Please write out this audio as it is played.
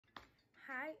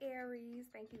Aries,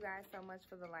 thank you guys so much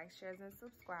for the likes, shares, and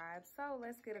subscribe. So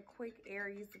let's get a quick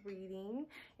Aries reading.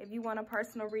 If you want a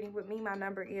personal reading with me, my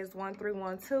number is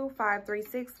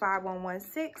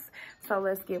 1312-536-5116. So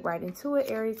let's get right into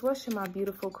it. Aries, what should my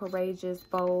beautiful, courageous,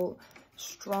 bold,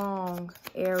 strong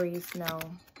Aries know?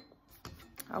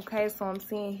 Okay, so I'm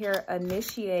seeing here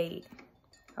initiate.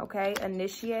 Okay,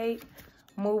 initiate,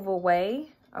 move away.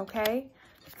 Okay,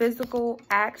 physical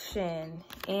action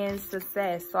and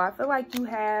success. So I feel like you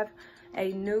have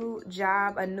a new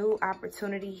job, a new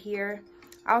opportunity here.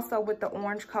 Also with the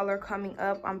orange color coming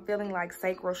up, I'm feeling like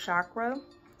sacral chakra.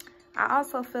 I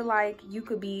also feel like you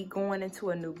could be going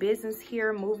into a new business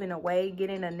here, moving away,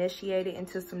 getting initiated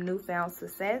into some newfound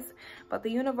success. But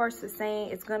the universe is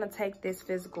saying it's going to take this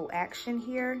physical action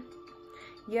here.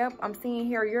 Yep, I'm seeing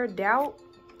here your doubt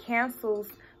cancels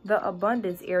the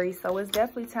abundance, Aries. So it's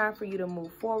definitely time for you to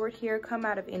move forward here. Come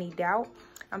out of any doubt.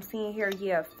 I'm seeing here,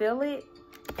 yeah, feel it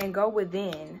and go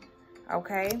within.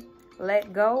 Okay,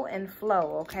 let go and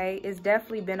flow. Okay, it's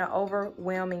definitely been an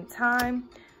overwhelming time.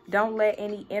 Don't let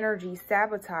any energy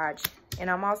sabotage. And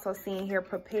I'm also seeing here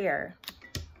prepare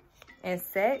and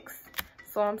sex.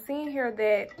 So I'm seeing here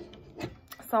that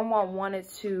someone wanted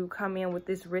to come in with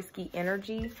this risky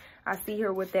energy. I see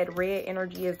here with that red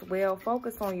energy as well.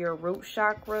 Focus on your root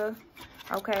chakra.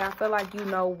 Okay, I feel like you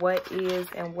know what is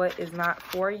and what is not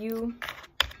for you.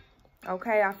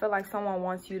 Okay, I feel like someone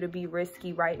wants you to be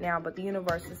risky right now, but the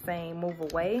universe is saying move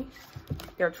away.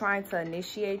 They're trying to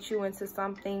initiate you into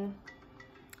something.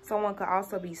 Someone could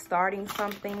also be starting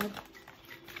something,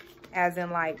 as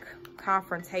in like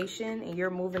confrontation, and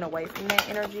you're moving away from that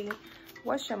energy.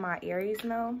 What should my Aries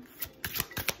know?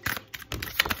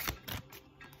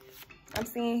 I'm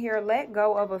seeing here, let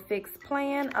go of a fixed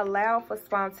plan, allow for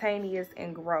spontaneous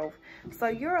and growth. So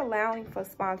you're allowing for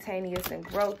spontaneous and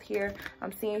growth here.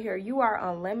 I'm seeing here, you are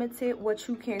unlimited. What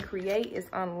you can create is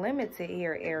unlimited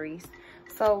here, Aries.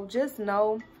 So just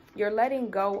know you're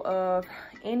letting go of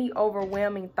any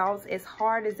overwhelming thoughts, as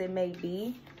hard as it may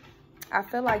be. I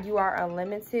feel like you are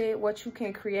unlimited. What you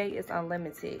can create is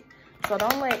unlimited. So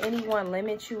don't let anyone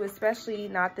limit you, especially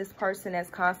not this person that's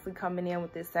constantly coming in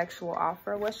with this sexual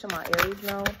offer. What should my Aries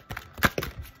know?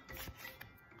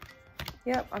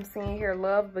 Yep, I'm seeing here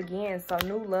love begins. So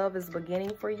new love is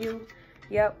beginning for you.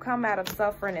 Yep, come out of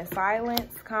suffering and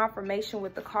silence. Confirmation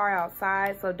with the car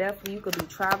outside. So definitely you could be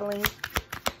traveling.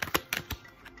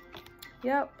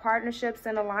 Yep, partnerships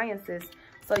and alliances.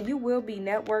 So you will be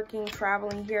networking,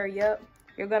 traveling here. Yep,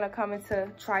 you're going to come into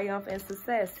triumph and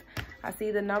success. I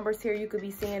see the numbers here you could be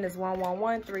seeing is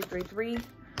 111, 333,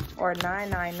 or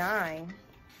 999.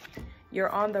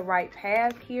 You're on the right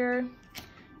path here.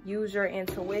 Use your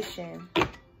intuition.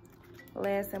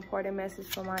 Last important message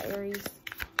for my Aries.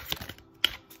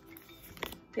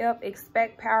 Yep,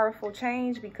 expect powerful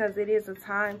change because it is a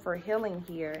time for healing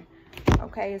here.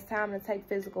 Okay, it's time to take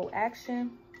physical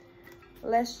action.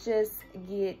 Let's just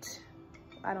get...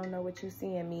 I don't know what you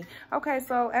see in me. Okay,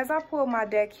 so as I pull my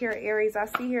deck here, Aries, I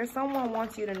see here someone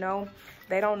wants you to know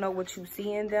they don't know what you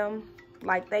see in them.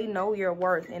 Like they know your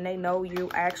worth and they know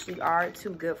you actually are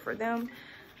too good for them.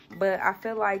 But I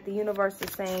feel like the universe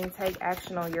is saying take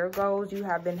action on your goals. You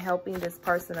have been helping this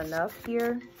person enough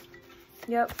here.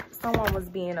 Yep, someone was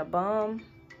being a bum.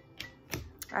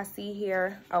 I see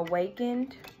here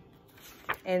awakened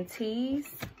and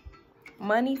teased.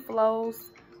 Money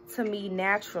flows to me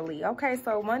naturally. Okay,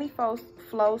 so money flows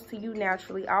to you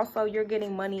naturally. Also, you're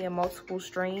getting money in multiple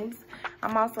streams.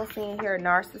 I'm also seeing here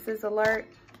narcissist alert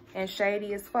and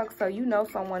shady as fuck. So you know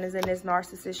someone is in this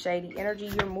narcissist shady energy.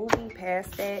 You're moving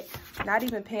past that, not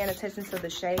even paying attention to the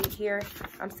shade here.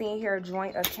 I'm seeing here a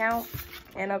joint account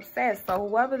and obsessed. So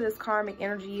whoever this karmic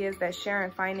energy is that's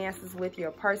sharing finances with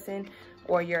your person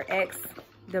or your ex,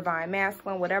 divine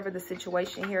masculine, whatever the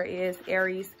situation here is,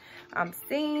 Aries, I'm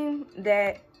seeing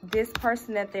that this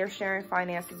person that they're sharing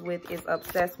finances with is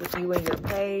obsessed with you and your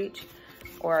page,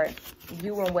 or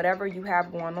you and whatever you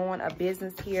have going on, a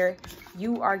business here.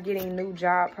 You are getting new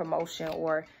job promotion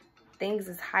or things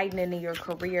is heightening in your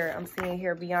career. I'm seeing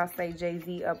here Beyonce,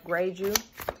 Jay-Z upgrade you.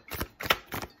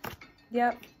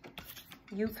 Yep,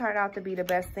 you turned out to be the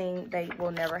best thing they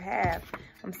will never have.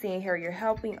 I'm seeing here you're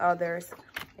helping others.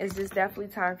 It's just definitely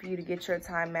time for you to get your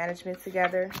time management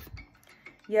together.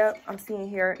 Yep, I'm seeing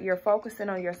here you're focusing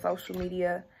on your social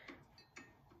media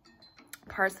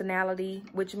personality,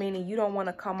 which meaning you don't want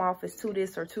to come off as to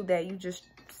this or to that. You just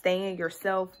staying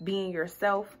yourself, being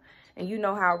yourself, and you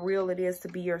know how real it is to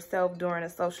be yourself during a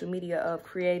social media of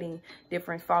creating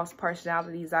different false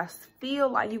personalities. I feel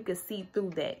like you can see through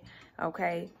that,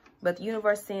 okay? But the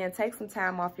universe saying take some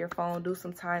time off your phone, do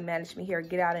some time management here,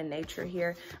 get out in nature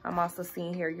here. I'm also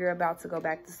seeing here you're about to go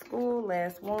back to school.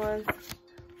 Last ones.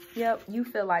 Yep, you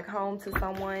feel like home to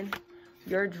someone.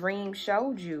 Your dream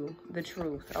showed you the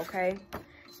truth, okay?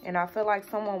 And I feel like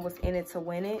someone was in it to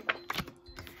win it.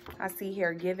 I see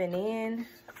here giving in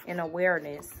and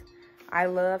awareness. I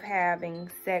love having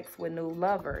sex with new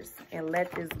lovers and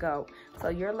let this go. So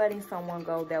you're letting someone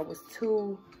go that was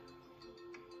too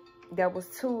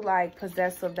like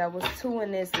possessive, that was too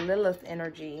in this Lilith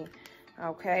energy,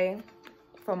 okay?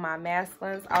 For my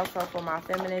masculines, also for my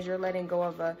feminines, you're letting go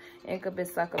of a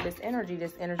incubus, succubus energy,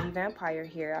 this energy vampire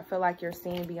here. I feel like you're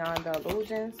seeing beyond the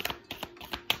illusions.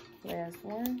 Last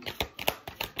one.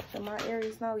 Should my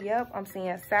Aries know? Yep, I'm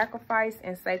seeing sacrifice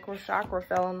and sacral chakra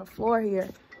fell on the floor here.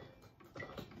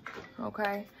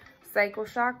 Okay, sacral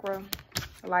chakra,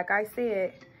 like I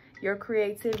said, your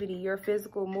creativity, your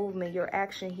physical movement, your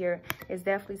action here is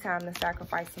definitely time to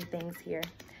sacrifice some things here.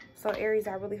 So Aries,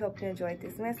 I really hope you enjoyed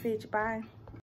this message. Bye.